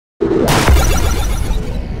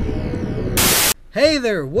Hey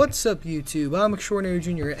there, what's up YouTube? I'm Extraordinary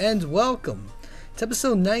Jr. and welcome to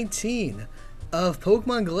episode 19 of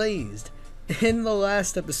Pokemon Glazed. In the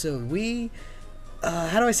last episode, we,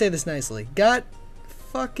 how do I say this nicely? Got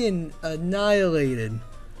fucking annihilated.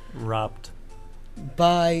 Robbed.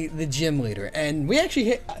 By the gym leader. And we actually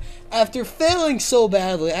hit, after failing so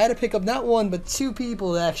badly, I had to pick up not one but two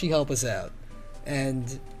people to actually help us out.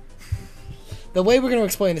 And the way we're going to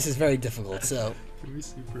explain this is very difficult, so... Can we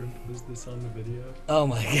superimpose this on the video? Oh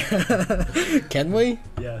my god. Can we?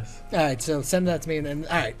 Yes. Alright, so send that to me and then...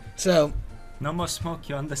 Alright, so... No more smoke,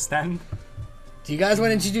 you understand? Do you guys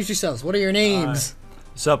want to introduce yourselves? What are your names?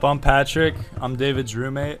 What's up, I'm Patrick. I'm David's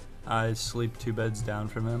roommate. I sleep 2 beds down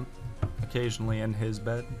from him. Occasionally in his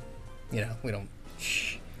bed. You know, we don't...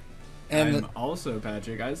 Shh. And And I'm also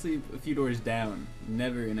Patrick. I sleep a few doors down,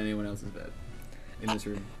 never in anyone else's bed. In this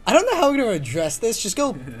room. I don't know how we're going to address this. Just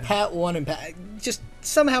go Pat 1 and Pat... Just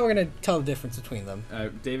somehow we're going to tell the difference between them.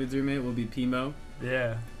 David's roommate will be Pimo,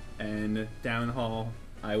 Yeah. and down the hall,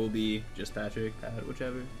 I will be just Patrick, Pat,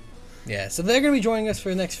 whichever. Yeah, so they're going to be joining us for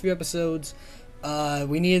the next few episodes.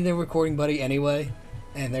 We needed a recording buddy anyway.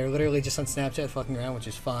 And they're literally just on Snapchat fucking around, which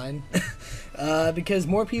is fine. Because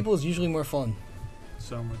more people is usually more fun.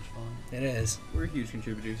 So much fun. It is. We're huge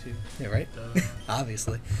contributors here. Yeah, right? Duh.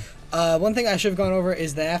 Obviously. One thing I should have gone over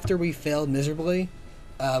is that after we failed miserably,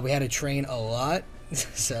 we had to train a lot.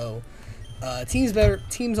 So, team's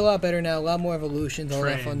a lot better now, a lot more evolutions, all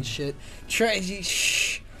that fun shit.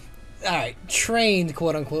 Trained,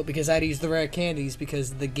 quote unquote, because I had to use the rare candies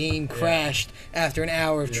because the game crashed after an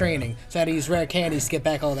hour of training. So I had to use rare candies to get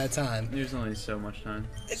back all that time. There's only so much time.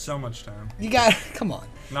 So much time. You got, come on.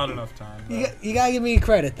 Not enough time. You gotta give me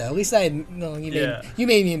credit though. At least you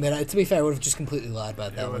made me admit it. To be fair, I would have just completely lied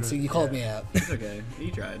about that one. So you called me out. It's okay.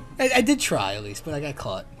 You tried. I did try at least, but I got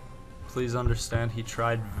caught. Please understand, he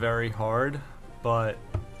tried very hard, but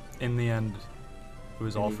in the end, it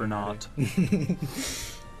was all for naught. It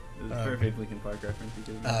was a perfect Linkin Park reference.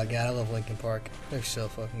 Oh god, I love Linkin Park. They're so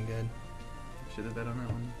fucking good. Should have bet on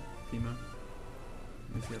that one, Pimo.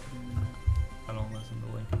 I don't listen to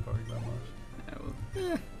Linkin Park that much. Yeah,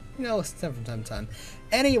 well. You know, listen to them from time to time.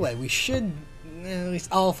 Anyway, we should, at least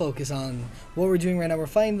I'll focus on what we're doing right now. We're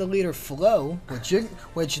fighting the leader Flo,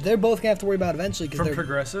 which they're both gonna have to worry about eventually because From they're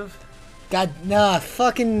Progressive? God, nah,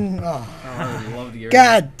 fucking. Oh. I would love to get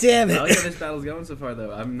God damn it! I like how this battle's going so far,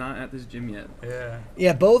 though. I'm not at this gym yet. Yeah.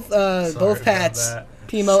 Yeah, both Sorry Pats, about that.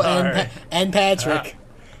 Pimo Sorry. and Patrick,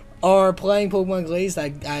 are playing Pokemon Glazed.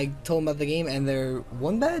 I told them about the game, and they're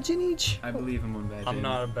 1 badge in each. I believe I'm on badge. I'm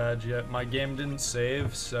not a badge yet. My game didn't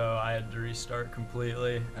save, so I had to restart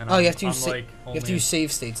completely. And Oh, you have to use like you have to use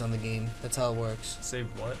save states on the game. That's how it works. Save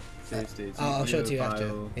what? Save states. Oh, I'll show it to you File,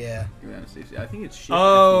 after. Yeah. go down to save state. I think it's Shift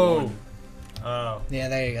Oh. F1. Oh. Yeah,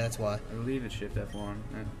 there you go. That's why. I believe it's Shift F1.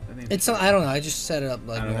 I think It's I don't know. I just set it up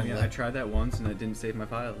like I don't know. normally. I tried that once and I didn't save my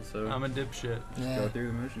file, so I'm a dipshit. Yeah. go through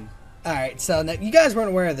the motions. All right. So now, you guys weren't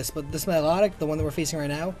aware of this, but this Melodic, the one that we're facing right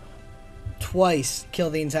now, twice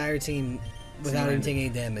killed the entire team without even taking any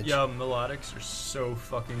damage. Yo, melodics are so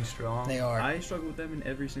fucking strong. They are. I struggle with them in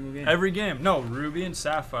every single game. Every game. No, Ruby and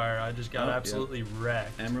Sapphire, I just got absolutely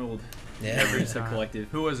wrecked. Emerald. Yeah. Every It's a time. collective.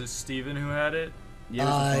 Who was it, Steven who had it? Yeah, it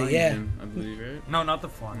was the flying yeah. gym, I believe, right? No, not the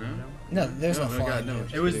flying. No? gym. No, there's no, No, flying. God, no. gym.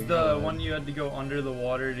 It was Kidding. the Oh, one you had to go under the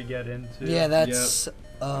water to get into. Yeah, that's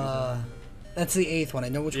that's the 8th one. I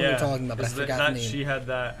know which one you're talking about, but I 'cause forgot that, the name. She had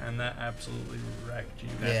that, and that absolutely wrecked you.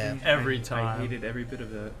 Yeah. Every I time. hated every bit of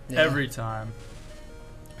that. Yeah. Every time.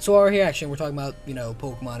 So while we're here, actually, we're talking about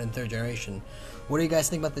Pokemon in 3rd generation. What do you guys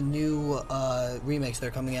think about the new remakes that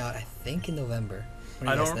are coming out? I think in November.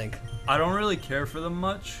 What do you guys think? I don't really care for them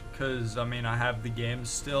much, because, I mean, I have the games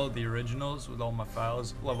still, the originals, with all my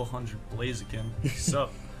files, level 100 Blaziken. So,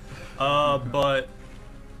 but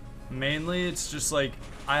mainly it's just, like,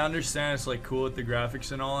 I understand it's, like, cool with the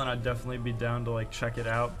graphics and all, and I'd definitely be down to, like, check it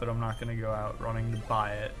out, but I'm not going to go out running to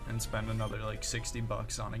buy it and spend another, like,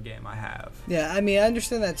 $60 on a game I have. Yeah, I mean, I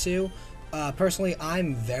understand that too. Personally,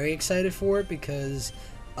 I'm very excited for it because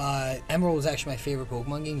Emerald was actually my favorite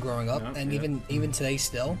Pokemon game growing up, and even today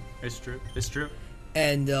still. It's true. It's true.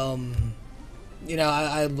 And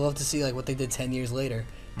I'd love to see like what they did 10 years later,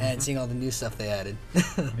 and seeing all the new stuff they added.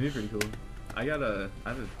 It'd be pretty cool. I have a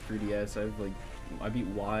 3DS. I beat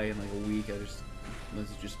Y in like a week. I was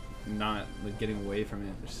just not like getting away from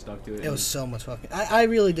it. Just stuck to it. It was so much fucking. I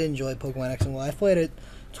really did enjoy Pokemon X and Y. I've played it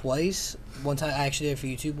twice. One time I actually did it for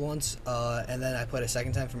YouTube once, and then I played it a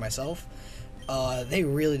second time for myself. They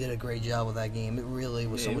really did a great job with that game. It really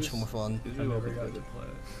was so much more fun. It was I really never well got put to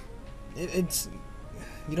together. play it. It's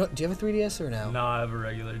do you have a 3DS or no? No, I have a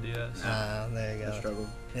regular DS. There you go. A struggle.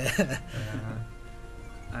 Yeah. Yeah.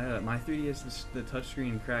 My 3DS, the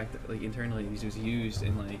touchscreen cracked like internally. It was used,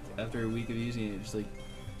 and like after a week of using it, just like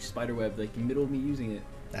spiderweb like middle of me using it.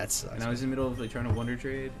 That sucks. And I was in the middle of like trying to Wonder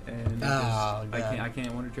Trade, and I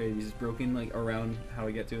can't Wonder Trade. It's just broken like around how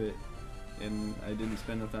I get to it, and I didn't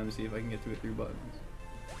spend enough time to see if I can get to it through buttons.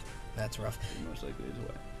 That's rough. It most likely is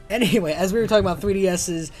why. Anyway, as we were talking about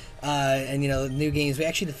 3DSs and new games, we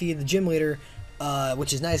actually defeated the gym leader,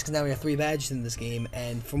 which is nice because now we have 3 badges in this game.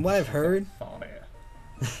 And from what I've heard,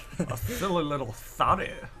 A silly little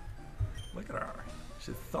thotty. Look at her.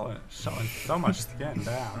 She's showing so much skin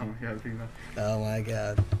down. oh my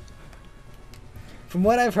god. From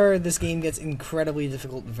what I've heard, this game gets incredibly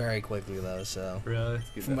difficult very quickly, though. So Really?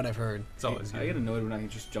 from what I've heard, It's always I get good. annoyed when I can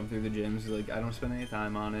just jump through the gyms. Like I don't spend any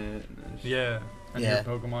time on it. And it's just, Yeah. And Yeah.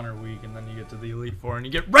 your Pokemon are weak, and then you get to the Elite Four, and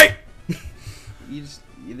you get right.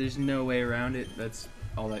 There's no way around it. That's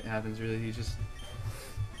all that happens really. You just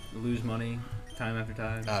lose money time after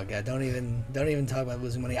time. oh god, don't even talk about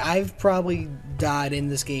losing money. I've probably died in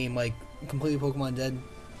this game like completely Pokemon dead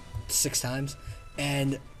 6 times,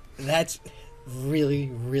 and that's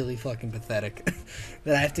really fucking pathetic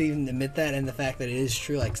that I have to even admit that, and the fact that it is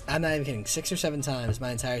true. Like I'm not even kidding. 6 or 7 times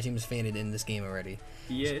my entire team has fainted in this game already.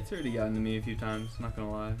 Yeah, it's already gotten to me a few times. Not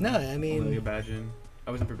gonna lie. No, I Only mean, a badge in.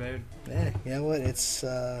 I wasn't prepared. yeah, you know what? It's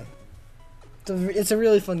a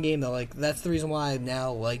really fun game though. Like that's the reason why I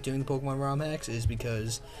now like doing the Pokemon ROM hacks is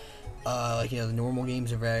because, like the normal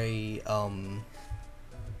games are very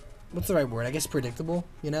what's the right word? I guess predictable.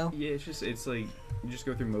 You know? Yeah, it's like you just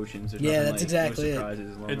go through motions. There's Yeah, nothing, that's like, exactly no it.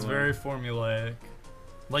 surprises along It's the way. very formulaic.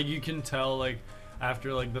 Like you can tell, like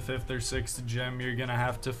after like the 5th or 6th gym, you're gonna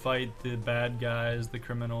have to fight the bad guys, the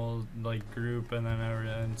criminal like group, and then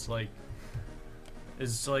everything.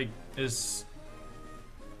 It's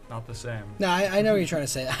not the same. No, I know what you're trying to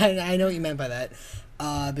say. I know what you meant by that.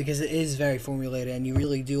 Because it is very formulated, and you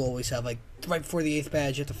really do always have like right before the 8th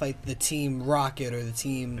badge, you have to fight the Team Rocket or the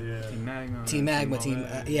Team Yeah. Team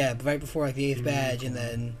Magma. yeah, right before like the 8th badge, and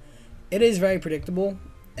then it is very predictable,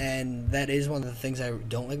 and that is one of the things I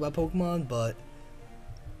don't like about Pokemon. But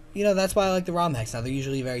that's why I like the ROM hacks. Now they're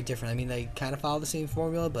usually very different. I mean, they kind of follow the same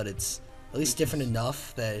formula, but it's at least different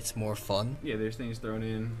enough that it's more fun. Yeah, there's things thrown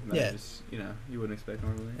in that Yeah. just, you wouldn't expect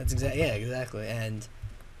normally. That's exactly. And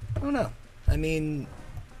I don't know. I mean,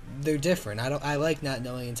 they're different. I like not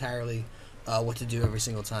knowing entirely what to do every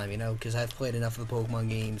single time, because I've played enough of the Pokemon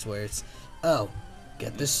games where it's,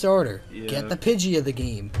 get the starter, Yeah. get the Pidgey of the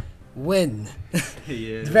game, win.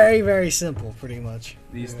 Yeah. It's very, very simple, pretty much.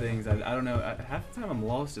 These things, I don't know. Half the time I'm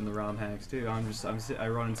lost in the ROM hacks too. I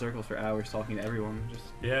run in circles for hours talking to everyone. Just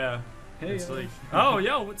Yeah. hey, It's like, oh,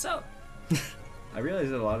 yo, what's up? I realize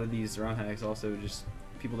that a lot of these ROM hacks also just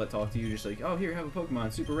people that talk to you just like, oh, here, have a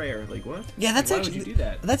Pokemon, super rare. Like what? Yeah, that's Why actually would you do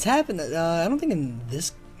that? that's happened. I don't think in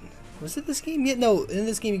this. Was it this game? Yeah, no. In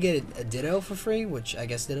this game, you get a Ditto for free, which I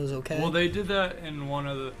guess Ditto's okay. Well, they did that in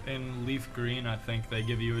in Leaf Green. I think they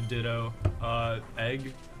give you a Ditto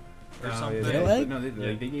egg or something. Ditto Yeah, egg? no, they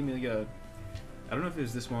Yeah. gave me like I don't know if it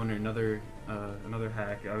was this one or another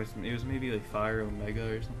hack. It was maybe like Fire Omega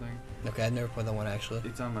or something. Okay, I've never played that one actually.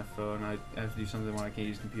 It's on my phone. I have to do something when I can't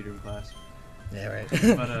use the computer in class. Yeah, right.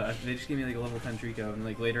 But they just gave me like a level 10 Trico, and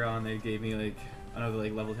like later on they gave me like another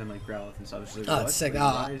like level 10 like Growlithe and stuff. It's just like, Oh, what? it's sick. Like,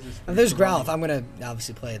 why is this If there's so Growlithe, hard? I'm gonna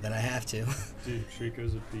obviously play it. Then I have to. Dude,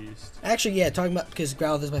 Trico's a beast. Actually, yeah. Talking about because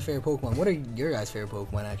Growlithe is my favorite Pokemon. What are your guys' favorite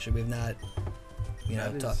Pokemon? Actually, we've not,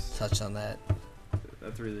 That is- touched on that.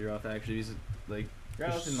 That's really rough actually. He's like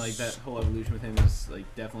Growlithe and like that whole evolution with him is like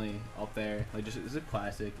definitely up there. Like just it's a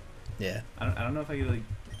classic. Yeah. I don't know if I could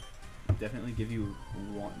like definitely give you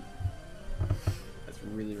one. That's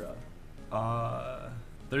really rough.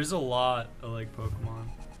 There's a lot of like Pokemon.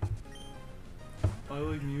 I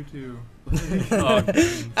like Mewtwo. Oh,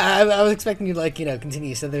 I was expecting you to continue.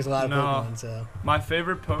 You said there's a lot of No. Pokemon, so my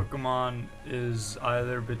favorite Pokemon is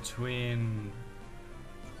either between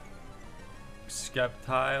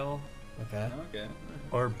Sceptile okay. Okay.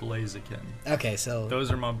 or Blaziken. Okay, so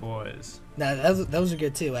Those are my boys. those are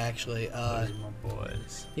good too. Actually, Those are my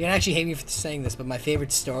boys. you can actually hate me for saying this, but my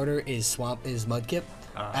favorite starter is Mudkip.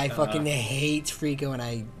 I fucking hate Freako, and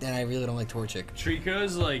I really don't like Torchic.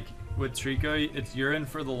 Trico's like with Trico, you're in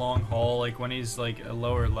for the long haul. Like when he's like a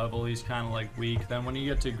lower level, he's kind of like weak. Then when you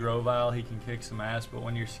get to Grovyle, he can kick some ass. But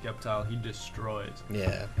when you're Sceptile, he destroys.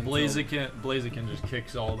 Yeah. Blaziken just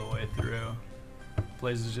kicks all the way through.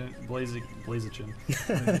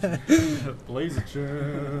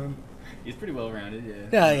 Blaziken. He's pretty well rounded,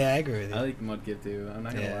 yeah. Yeah, I agree with you. I like Mudkip too. I'm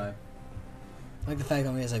not gonna Yeah. lie. I like the fact that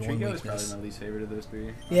only has like one Trico is weakness. probably my least favorite of those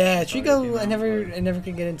three. Yeah, Sorry, Trico, it I came out, never but-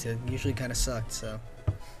 could get into. Usually kind of sucked, so.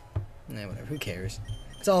 Whatever. Who cares?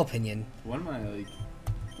 It's all opinion. One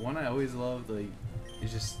I always loved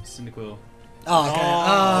is just Cyndaquil. Oh, okay.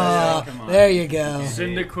 yeah, come on. There you go.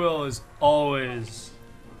 Cyndaquil is always.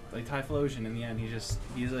 Like Typhlosion in the end,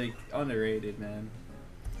 he's like underrated, man.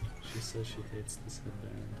 She says she hates this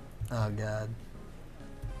headband. Oh god.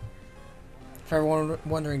 For everyone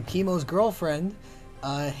wondering, Pimo's girlfriend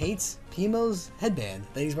hates Pimo's headband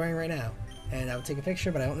that he's wearing right now. And I would take a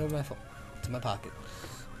picture, but I don't know my phone. It's in my pocket.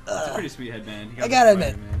 It's a pretty sweet headband. I gotta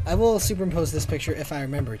admit, I will superimpose this picture if I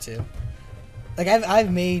remember to. Like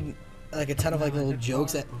I've made like a ton of like little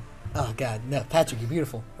jokes that. Oh god, no, Patrick, you're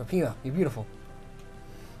beautiful. Or Pimo, you're beautiful.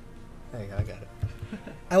 There you go, I got it.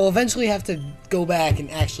 I will eventually have to go back and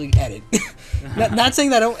actually edit. not saying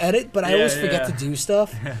that I don't edit, but I always forget to do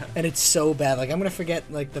stuff, and it's so bad. Like I'm gonna forget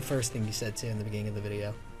like the first thing you said too in the beginning of the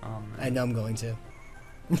video. I know I'm going to.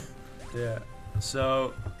 Yeah.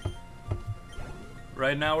 So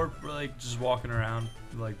right now we're like just walking around,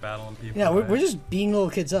 like battling people. Yeah, right? we're just beating little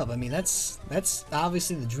kids up. I mean, that's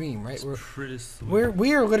obviously the dream, right? It's pretty sweet.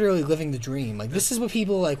 We are literally living the dream. Like this is what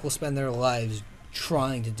people like will spend their lives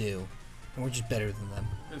trying to do, and we're just better than them.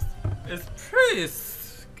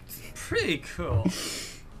 It's pretty cool.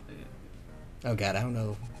 Oh god, I don't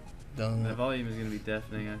know. Don't. The volume is gonna be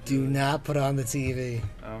deafening. I Do feel like. not put on the TV.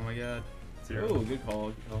 Oh my god. Zero. Oh, good call.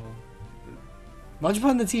 Good call. Why'd you put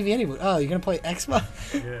on the TV anyway? Oh, you're gonna play Xbox?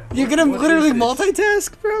 Yeah. You're gonna What literally is this?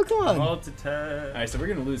 multitask, bro? Come on. Multitask. All right, so we're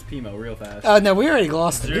gonna lose Pimo real fast. Oh no, we already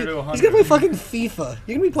lost him. 0 to He's 100. gonna play fucking FIFA.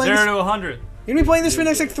 You're gonna be playing. 0 This, to 100. you're gonna be playing this for the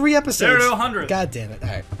next like 3 episodes. 0 to 100. God damn it! All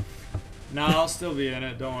right. No, I'll still be in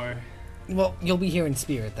it. Don't worry. Well, you'll be here in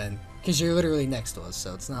spirit then, because you're literally next to us.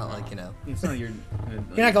 So it's not like It's not your.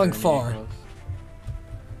 You're not going journey far. across.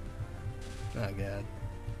 Oh god.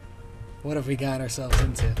 What have we gotten ourselves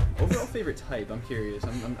into? Overall favorite type? I'm curious.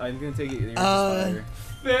 I'm gonna take it. You're Uh,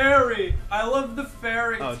 Fairy. I love the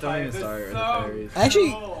fairy. Oh, don't even start with the fairies. Actually,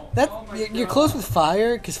 that Oh my you're God. close with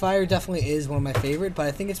fire, because fire definitely is one of my favorite. But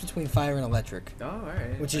I think it's between fire and electric. Oh,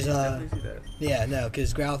 alright. Which I is, can definitely see that. Yeah, no,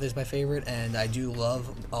 because Growlithe is my favorite, and I do love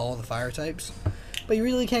all the fire types. But you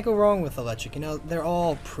really can't go wrong with electric. You know, they're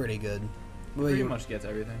all pretty good. What about Pretty you? much gets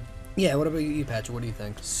everything. Yeah. What about you, Patrick? What do you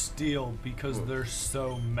think? Steel because they're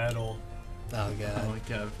so metal. Oh Oh god. my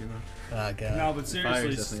god, Pimo. Oh god. No, but Fire's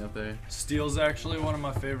seriously, definitely up there. Steel's actually one of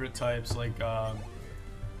my favorite types. Like, that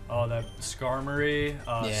Skarmory,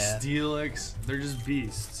 Yeah. Steelix. They're just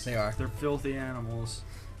beasts. They are. They're filthy animals.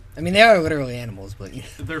 I mean, they are literally animals, but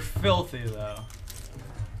They're filthy though.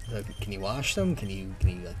 can you wash them? Can you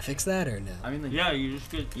like fix that or no? I mean, like, Yeah, you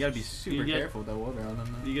just get. you gotta be super get- careful with that water on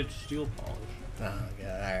them. Though. You get steel polish. Oh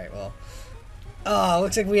god. All right. Well. Oh,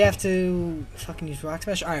 looks like we have to fucking use Rock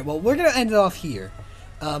Smash. All right. Well, we're gonna end it off here,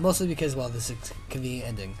 mostly because this is a convenient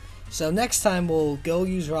ending. So next time we'll go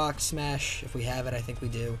use Rock Smash if we have it. I think we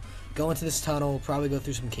do. Go into this tunnel. Probably go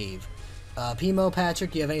through some cave. Pimo,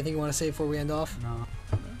 Patrick, you have anything you want to say before we end off? No.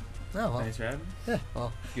 Oh well. Thanks for having me. Yeah.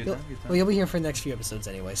 Well. Good You'll, time. Good time. well, you'll be here for the next few episodes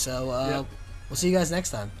anyway. So Yep. we'll see you guys next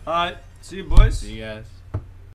time. Alright, see you boys. See you guys.